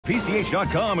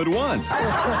PCH.com at once.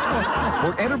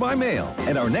 Or enter by mail,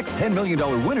 and our next $10 million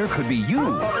winner could be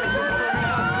you.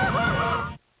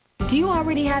 Do you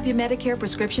already have your Medicare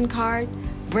prescription card?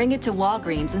 Bring it to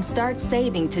Walgreens and start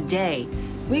saving today.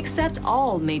 We accept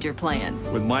all major plans.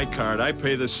 With my card, I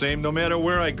pay the same no matter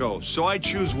where I go, so I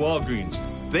choose Walgreens.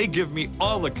 They give me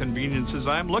all the conveniences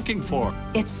I'm looking for.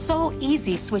 It's so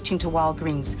easy switching to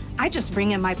Walgreens. I just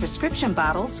bring in my prescription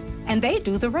bottles, and they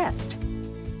do the rest.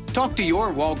 Talk to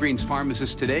your Walgreens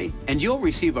pharmacist today, and you'll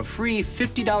receive a free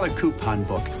 $50 coupon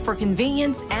book. For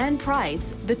convenience and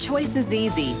price, the choice is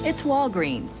easy. It's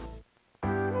Walgreens.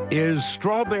 Is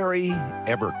strawberry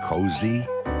ever cozy?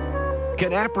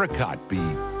 Can apricot be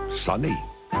sunny?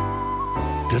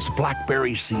 Does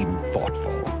blackberry seem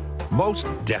thoughtful? Most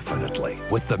definitely,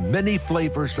 with the many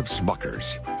flavors of Smuckers,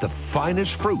 the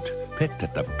finest fruit picked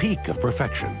at the peak of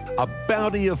perfection. A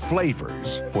bounty of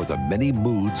flavors for the many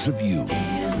moods of you.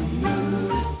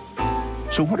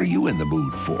 So what are you in the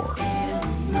mood for?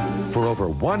 For over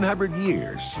 100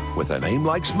 years, with a name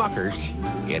like Smuckers,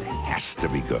 it has to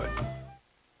be good.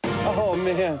 Oh,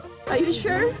 man. Are you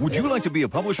sure? Would you like to be a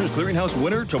Publishers Clearinghouse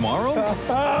winner tomorrow?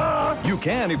 You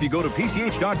can if you go to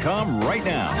PCH.com right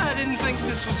now. I didn't think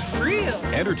this was real.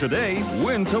 Enter today,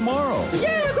 win tomorrow.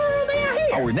 Yeah, girl, they are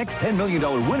here. Our next $10 million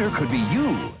winner could be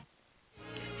you.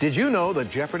 Did you know that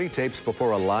Jeopardy tapes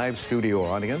before a live studio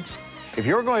audience? If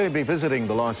you're going to be visiting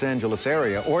the Los Angeles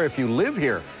area, or if you live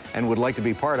here and would like to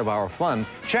be part of our fun,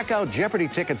 check out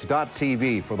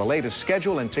JeopardyTickets.tv for the latest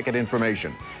schedule and ticket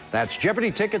information. That's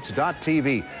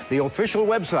JeopardyTickets.tv, the official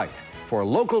website for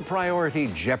local priority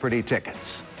Jeopardy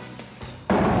tickets.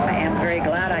 I am very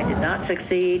glad I did not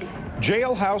succeed.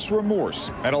 Jailhouse remorse.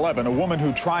 At 11, a woman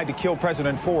who tried to kill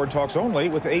President Ford talks only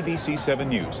with ABC 7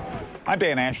 News. I'm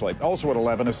Dan Ashley. Also at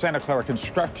 11, a Santa Clara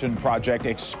construction project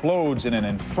explodes in an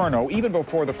inferno even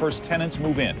before the first tenants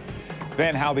move in.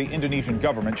 Then how the Indonesian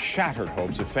government shattered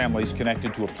hopes of families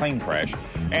connected to a plane crash.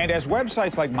 And as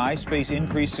websites like MySpace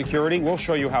increase security, we'll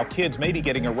show you how kids may be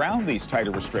getting around these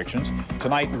tighter restrictions.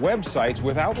 Tonight, websites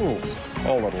without rules.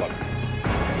 All at 11.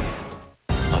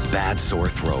 A bad sore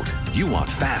throat. You want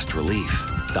fast relief.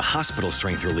 The hospital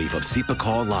strength relief of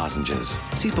Cepacol lozenges.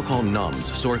 Cepacol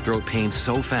numbs sore throat pain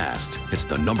so fast, it's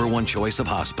the #1 choice of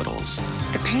hospitals.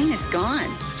 The pain is gone.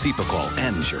 Cepacol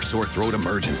ends your sore throat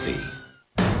emergency.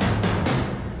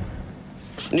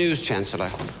 News,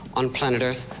 Chancellor. On planet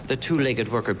Earth, the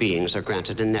two-legged worker beings are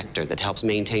granted a nectar that helps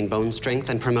maintain bone strength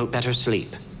and promote better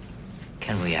sleep.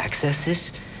 Can we access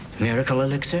this miracle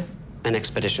elixir? An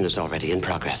expedition is already in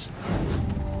progress.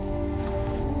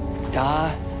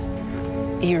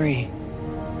 Eerie.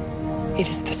 It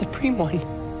is the supreme one.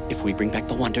 If we bring back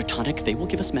the Wonder Tonic, they will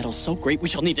give us metals so great we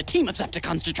shall need a team of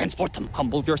Zepticons to transport them.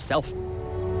 Humble yourself.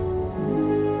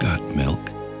 Got milk?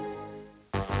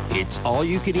 It's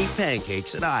all-you-can-eat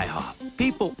pancakes at IHOP.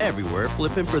 People everywhere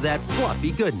flipping for that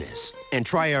fluffy goodness. And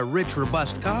try our rich,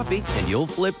 robust coffee, and you'll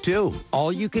flip too.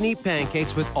 All-you-can-eat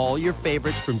pancakes with all your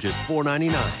favorites from just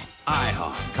 $4.99.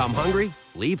 IHOP. Come hungry,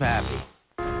 leave happy.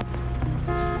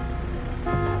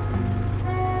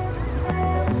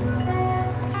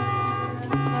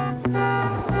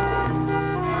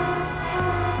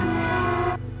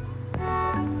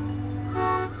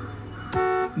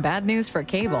 Bad news for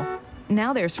cable.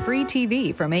 Now there's free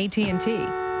TV from AT&T.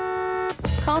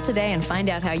 Call today and find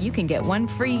out how you can get 1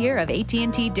 free year of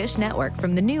AT&T Dish Network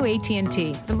from the new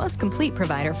AT&T, the most complete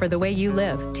provider for the way you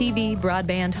live. TV,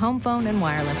 broadband, home phone, and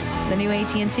wireless. The new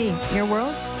AT&T. Your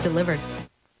world, delivered.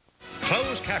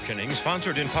 Closed captioning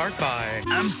sponsored in part by...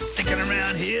 I'm sticking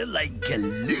around here like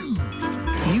glue.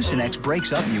 Mucinex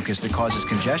breaks up mucus that causes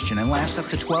congestion and lasts up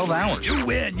to 12 hours. You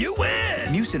win, you win!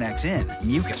 Mucinex in,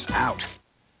 mucus out.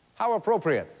 How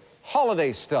appropriate.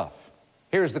 Holiday stuff.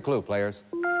 Here's the clue, players.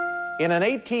 In an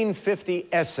 1850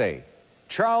 essay,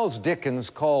 Charles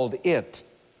Dickens called it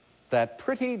that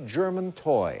pretty German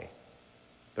toy.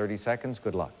 30 seconds,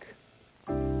 good luck.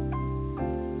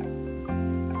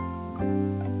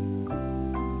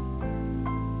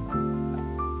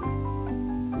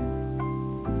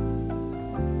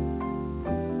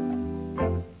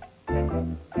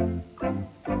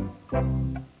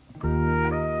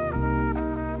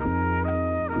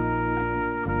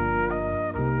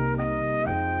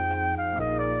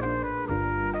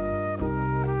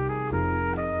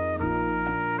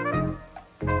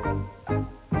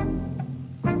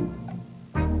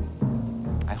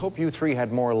 I hope you three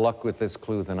had more luck with this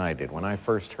clue than I did. When I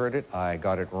first heard it, I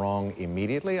got it wrong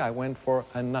immediately. I went for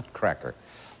a nutcracker.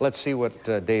 Let's see what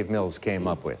Dave Mills came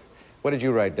up with. What did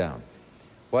you write down?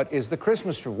 What is the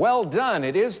Christmas tree? Well done.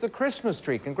 It is the Christmas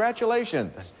tree.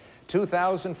 Congratulations.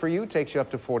 $2,000 for you takes you up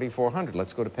to $4,400.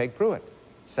 Let's go to Peg Pruitt.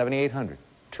 $7,800.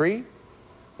 Tree?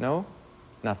 No?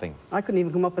 Nothing. I couldn't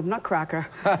even come up with Nutcracker.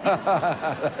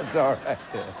 That's all right.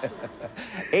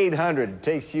 800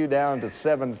 takes you down to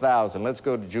 7,000. Let's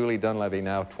go to Julie Dunleavy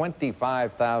now.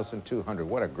 25,200.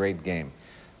 What a great game.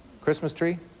 Christmas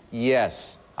tree?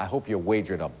 Yes. I hope you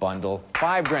wagered a bundle.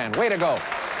 $5,000. Way to go.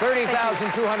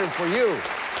 30,200 for you.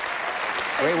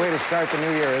 Great way to start the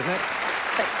new year, isn't it?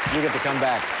 Thanks. You get to come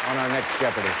back on our next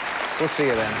Jeopardy. We'll see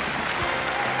you then.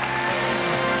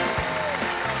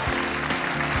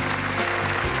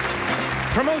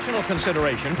 Promotional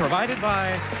consideration provided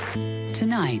by...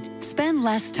 Tonight, spend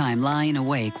less time lying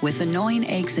awake with annoying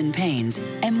aches and pains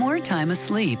and more time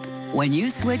asleep when you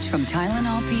switch from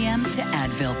Tylenol PM to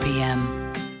Advil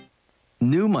PM.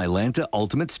 New Mylanta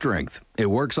Ultimate Strength. It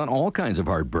works on all kinds of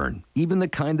heartburn, even the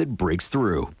kind that breaks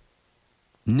through.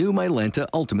 New Mylanta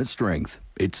Ultimate Strength.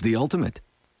 It's the ultimate.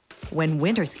 When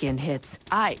winter skin hits,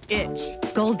 I itch.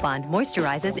 Gold Bond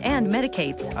moisturizes and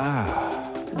medicates.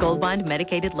 Gold Bond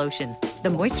Medicated Lotion, the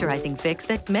moisturizing fix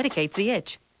that medicates the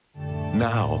itch.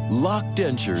 Now, lock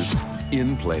dentures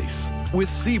in place with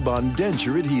C-Bond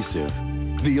denture adhesive.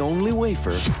 The only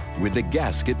wafer with the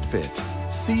gasket fit.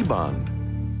 C-Bond.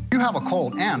 You have a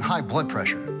cold and high blood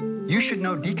pressure. You should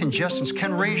know decongestants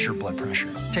can raise your blood pressure.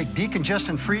 Take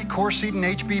decongestant-free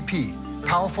Corsedin HBP.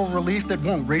 Powerful relief that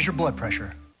won't raise your blood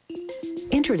pressure.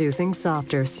 Introducing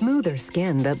softer, smoother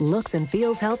skin that looks and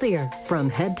feels healthier from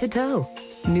head to toe.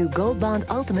 New Gold Bond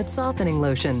Ultimate Softening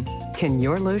Lotion. Can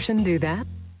your lotion do that?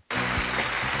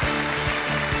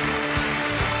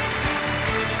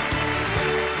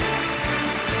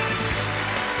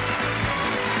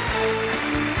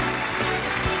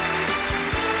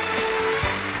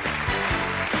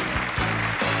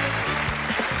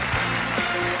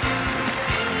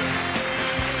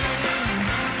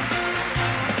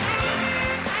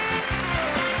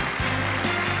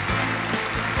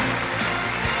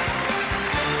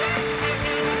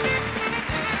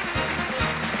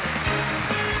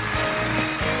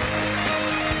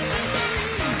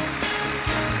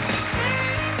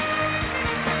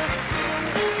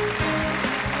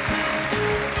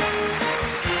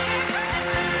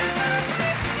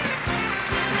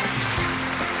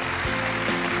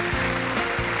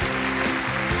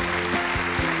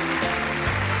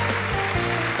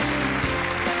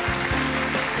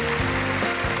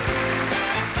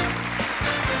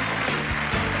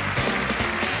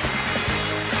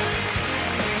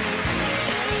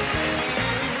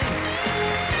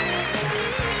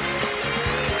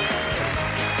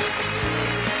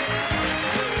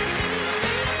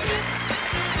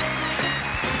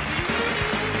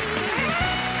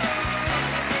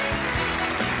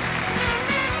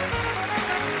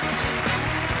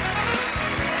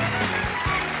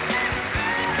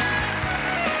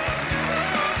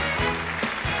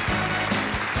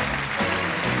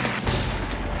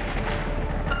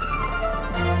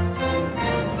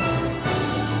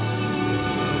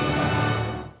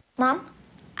 Mom,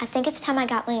 I think it's time I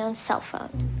got my own cell phone.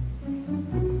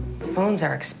 Phones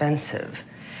are expensive.